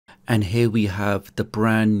And here we have the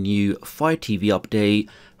brand new Fire TV update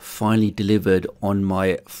finally delivered on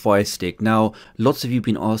my Fire Stick. Now, lots of you have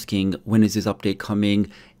been asking, when is this update coming?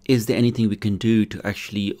 Is there anything we can do to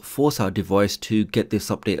actually force our device to get this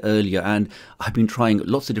update earlier? And I've been trying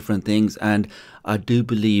lots of different things, and I do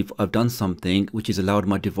believe I've done something which has allowed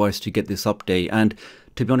my device to get this update. And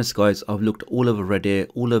to be honest guys, I've looked all over Reddit,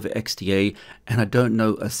 all over XDA, and I don't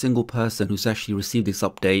know a single person who's actually received this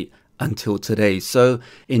update until today. So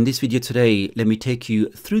in this video today, let me take you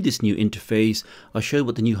through this new interface. I'll show you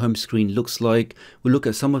what the new home screen looks like. We'll look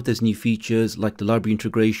at some of those new features like the library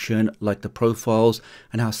integration, like the profiles,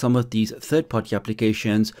 and how some of these third-party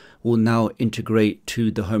applications will now integrate to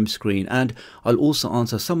the home screen. And I'll also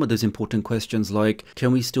answer some of those important questions like,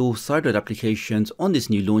 can we still sideload applications on this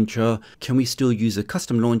new launcher? Can we still use a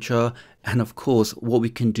custom launcher? And of course, what we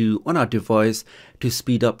can do on our device to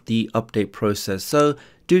speed up the update process. So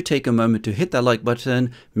do take a moment to hit that like button,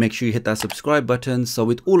 make sure you hit that subscribe button. So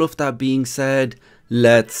with all of that being said,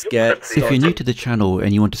 let's get started. If you're new to the channel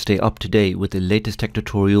and you want to stay up to date with the latest tech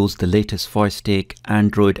tutorials, the latest Firestick,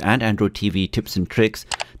 Android and Android TV tips and tricks,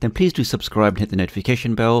 then please do subscribe and hit the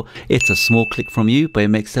notification bell. It's a small click from you, but it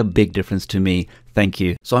makes a big difference to me. Thank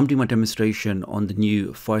you. So I'm doing my demonstration on the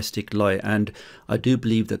new Firestick Lite, and I do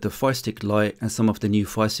believe that the Firestick Lite and some of the new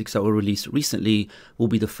Firesticks that were released recently will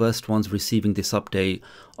be the first ones receiving this update.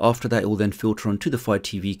 After that, it will then filter onto the Fire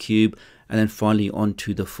TV Cube and then finally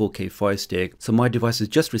onto the 4K Firestick. So my device has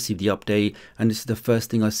just received the update, and this is the first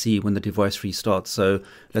thing I see when the device restarts. So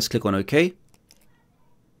let's click on OK.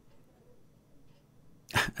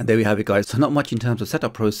 And there we have it guys. So not much in terms of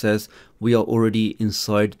setup process. We are already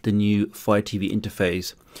inside the new Fire TV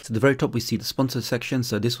interface. So at the very top we see the sponsored section.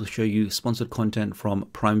 So this will show you sponsored content from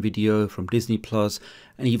Prime Video, from Disney Plus,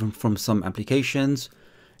 and even from some applications.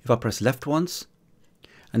 If I press left once,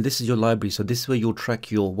 and this is your library. So this is where you'll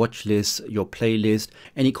track your watch list, your playlist,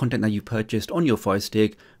 any content that you purchased on your Fire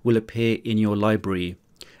Stick will appear in your library.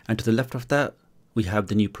 And to the left of that, we have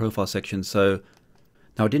the new profile section. So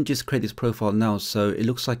now I didn't just create this profile now, so it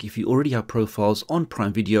looks like if you already have profiles on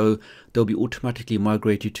Prime Video, they'll be automatically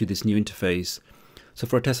migrated to this new interface. So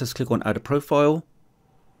for a test, let's click on add a profile.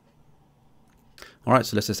 Alright,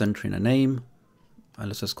 so let's just enter in a name, and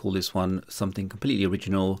let's just call this one something completely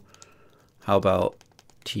original. How about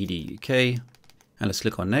tdoctoruk? And let's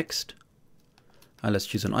click on next, and let's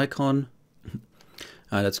choose an icon.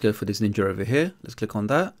 And let's go for this ninja over here. Let's click on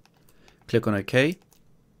that, click on OK.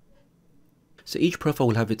 So each profile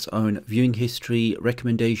will have its own viewing history,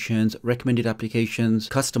 recommendations, recommended applications,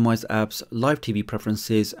 customized apps, live TV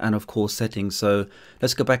preferences, and of course settings. So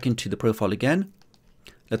let's go back into the profile again.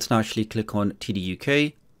 Let's now actually click on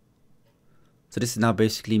tdoctoruk. So this is now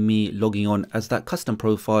basically me logging on as that custom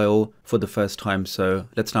profile for the first time. So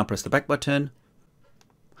let's now press the back button.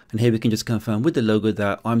 And here we can just confirm with the logo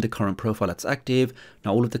that I'm the current profile that's active.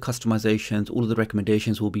 Now all of the customizations, all of the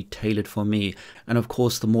recommendations will be tailored for me. And of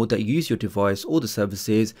course, the more that you use your device or the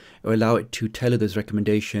services, it will allow it to tailor those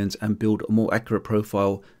recommendations and build a more accurate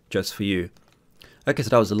profile just for you. Okay, so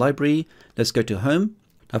that was the library. Let's go to home.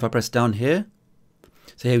 Now if I press down here,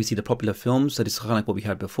 so here we see the popular films. So this is kind of like what we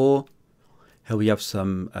had before. Here we have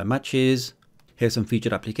some matches. Here's some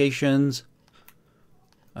featured applications.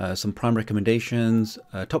 Some Prime recommendations,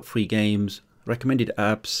 top 3 games, recommended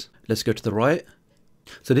apps. Let's go to the right.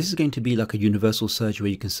 So this is going to be like a universal search where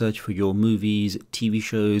you can search for your movies, TV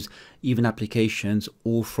shows, even applications,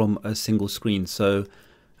 all from a single screen. So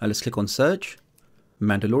let's click on search,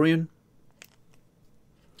 Mandalorian.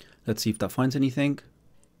 Let's see if that finds anything.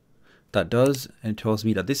 That does, and it tells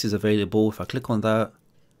me that this is available. If I click on that,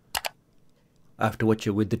 I have to watch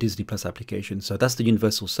it with the Disney Plus application. So that's the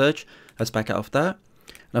universal search. Let's back out of that.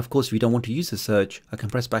 And of course, if you don't want to use the search, I can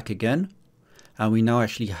press back again. And we now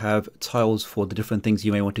actually have tiles for the different things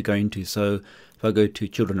you may want to go into. So if I go to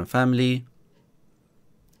children and family,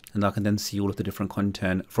 and I can then see all of the different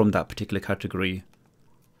content from that particular category.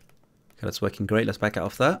 Okay, that's working great. Let's back out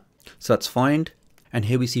of that. So that's fine. And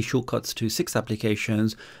here we see shortcuts to 6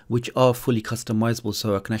 applications, which are fully customizable.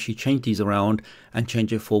 So I can actually change these around and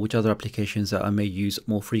change it for which other applications that I may use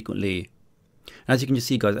more frequently. As you can just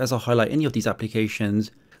see guys, as I highlight any of these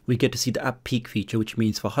applications, we get to see the app peek feature, which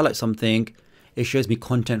means if I highlight something, it shows me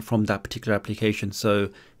content from that particular application. So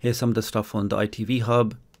here's some of the stuff on the ITV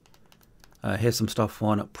hub. Here's some stuff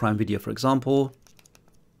on Prime Video, for example.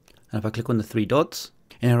 And if I click on the 3 dots,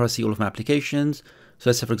 and here I see all of my applications. So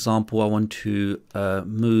let's say, for example, I want to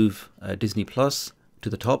move Disney Plus to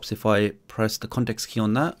the top. So if I press the context key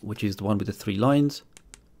on that, which is the one with the 3 lines,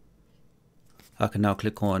 I can now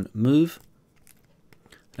click on move.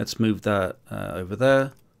 Let's move that over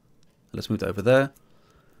there. Let's move that over there.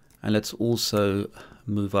 And let's also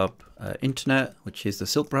move up internet, which is the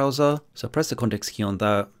Silk browser. So press the context key on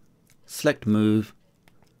that, select move,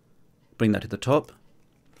 bring that to the top.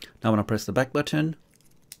 Now when I press the back button,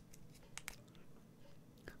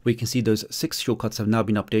 we can see those 6 shortcuts have now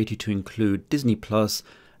been updated to include Disney Plus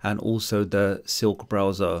and also the Silk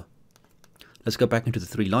browser. Let's go back into the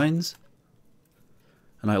 3 lines.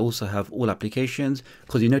 And I also have all applications,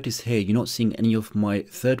 because you notice here you're not seeing any of my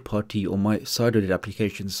third party or my side-loaded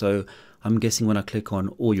applications. So I'm guessing when I click on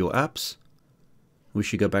all your apps, we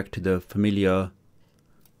should go back to the familiar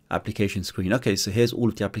application screen. Okay, so here's all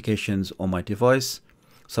of the applications on my device.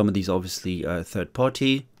 Some of these are obviously third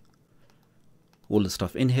party, all the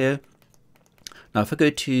stuff in here. Now if I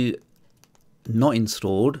go to not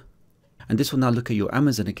installed, and this will now look at your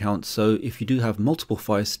Amazon account. So if you do have multiple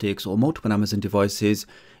Fire Sticks or multiple Amazon devices,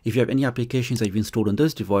 if you have any applications that you've installed on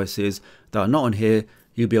those devices that are not on here,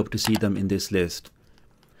 you'll be able to see them in this list.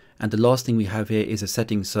 And the last thing we have here is a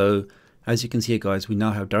setting. So as you can see here, guys, we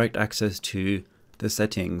now have direct access to the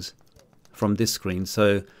settings from this screen.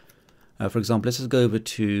 So for example, let's just go over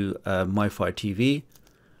to my Fire TV.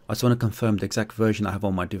 I just want to confirm the exact version I have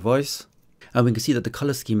on my device. And we can see that the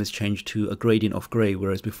color scheme has changed to a gradient of gray,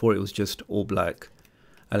 whereas before it was just all black.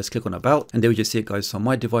 Let's click on about, and there we just see it, guys. So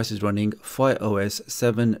my device is running Fire OS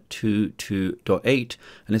 7.22.8,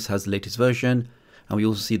 and this has the latest version. And we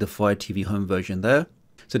also see the Fire TV home version there.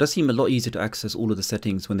 So it does seem a lot easier to access all of the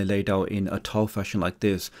settings when they're laid out in a tile fashion like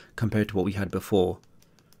this compared to what we had before.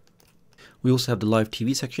 We also have the live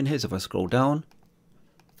TV section here. So if I scroll down,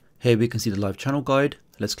 here we can see the live channel guide.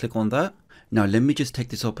 Let's click on that. Now let me just take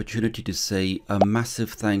this opportunity to say a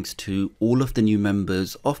massive thanks to all of the new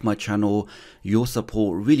members of my channel. Your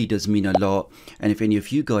support really does mean a lot, and if any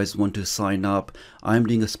of you guys want to sign up, I'm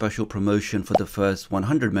doing a special promotion for the first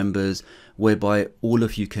 100 members whereby all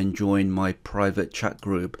of you can join my private chat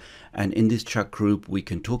group. And in this chat group we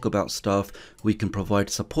can talk about stuff, we can provide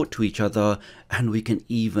support to each other, and we can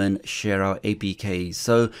even share our APKs.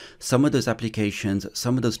 So some of those applications,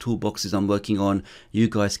 some of those toolboxes I'm working on, you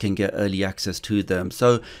guys can get early access to them.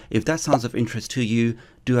 So if that sounds of interest to you,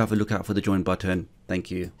 do have a look out for the join button. Thank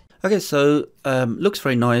you. Okay, so looks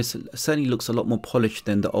very nice. Certainly looks a lot more polished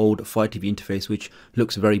than the old Fire TV interface, which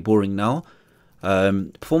looks very boring now.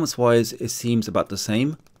 Performance wise, it seems about the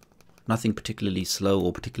same. Nothing particularly slow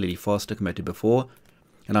or particularly faster compared to before.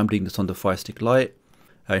 And I'm doing this on the Firestick Lite.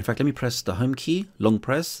 In fact, let me press the home key, long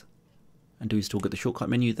press. And do we still get the shortcut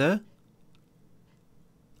menu there?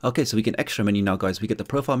 Okay, so we get an extra menu now, guys. We get the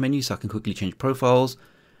profile menu, so I can quickly change profiles.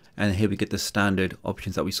 And here we get the standard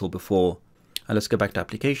options that we saw before. Let's go back to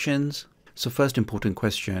applications. So first important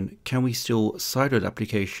question, can we still sideload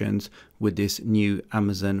applications with this new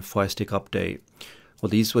Amazon Firestick update? Well,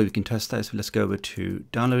 the easiest way we can test that is let's go over to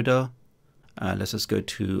downloader. Let's just go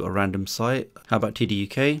to a random site. How about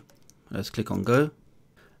tdoctoruk? Let's click on go.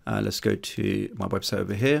 Let's go to my website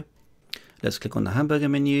over here. Let's click on the hamburger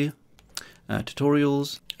menu,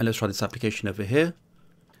 tutorials, and let's try this application over here.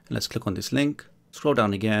 And let's click on this link, scroll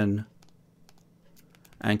down again,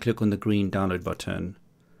 and click on the green download button.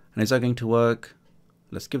 And is that going to work?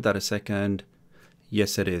 Let's give that a second.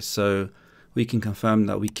 Yes, it is. So we can confirm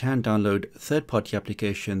that we can download third-party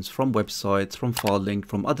applications from websites, from file link,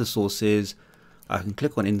 from other sources. I can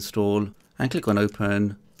click on install and click on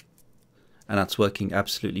open, and that's working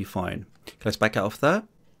absolutely fine. Let's back out of that.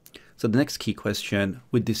 So the next key question,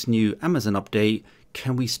 with this new Amazon update,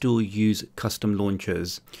 can we still use custom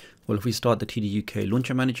launchers? Well, if we start the tdoctoruk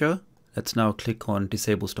launcher manager, let's now click on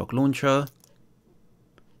disable stock launcher.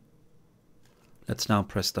 Let's now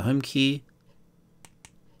press the home key.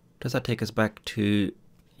 Does that take us back to,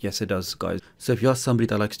 yes it does, guys. So if you're somebody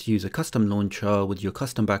that likes to use a custom launcher with your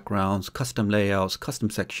custom backgrounds, custom layouts, custom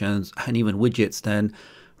sections, and even widgets, then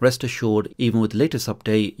rest assured, even with the latest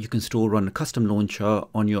update, you can still run a custom launcher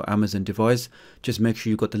on your Amazon device. Just make sure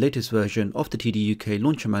you've got the latest version of the tdoctoruk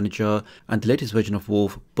launcher manager and the latest version of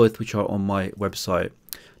Wolf, both which are on my website.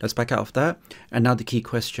 Let's back out of that. And now the key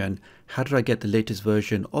question, how did I get the latest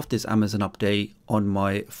version of this Amazon update on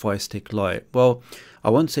my Firestick Lite? Well, I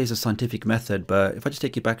won't say it's a scientific method, but if I just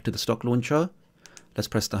take you back to the stock launcher, let's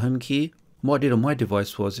press the home key. What I did on my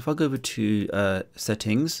device was, if I go over to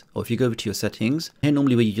settings, or if you go over to your settings, here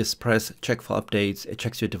normally where you just press check for updates, it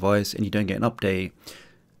checks your device and you don't get an update.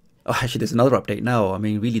 Oh, actually there's another update now. I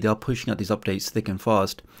mean, really they are pushing out these updates thick and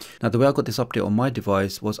fast. Now the way I got this update on my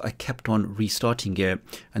device was I kept on restarting it.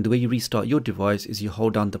 And the way you restart your device is you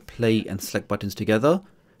hold down the play and select buttons together.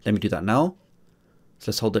 Let me do that now.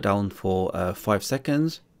 So let's hold it down for 5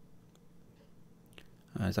 seconds.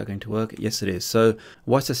 Is that going to work? Yes, it is. So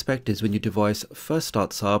what I suspect is when your device first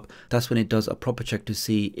starts up, that's when it does a proper check to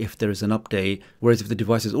see if there is an update. Whereas if the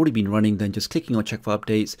device has already been running, then just clicking on check for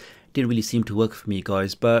updates didn't really seem to work for me,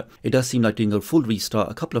 guys. But it does seem like doing a full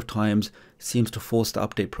restart a couple of times seems to force the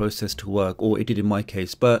update process to work, or it did in my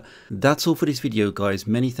case. But that's all for this video, guys.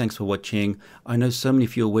 Many thanks for watching. I know so many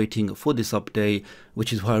of you are waiting for this update,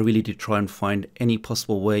 which is why I really did try and find any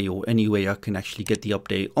possible way or any way I can actually get the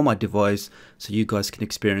update on my device so you guys can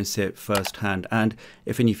experience it firsthand. And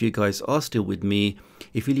if any of you guys are still with me,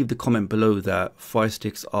 if you leave the comment below that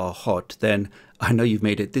Firesticks are hot, then I know you've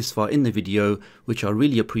made it this far in the video, which I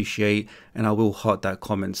really appreciate, and I will heart that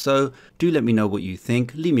comment. So do let me know what you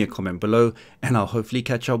think, leave me a comment below, and I'll hopefully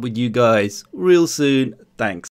catch up with you guys real soon. Thanks.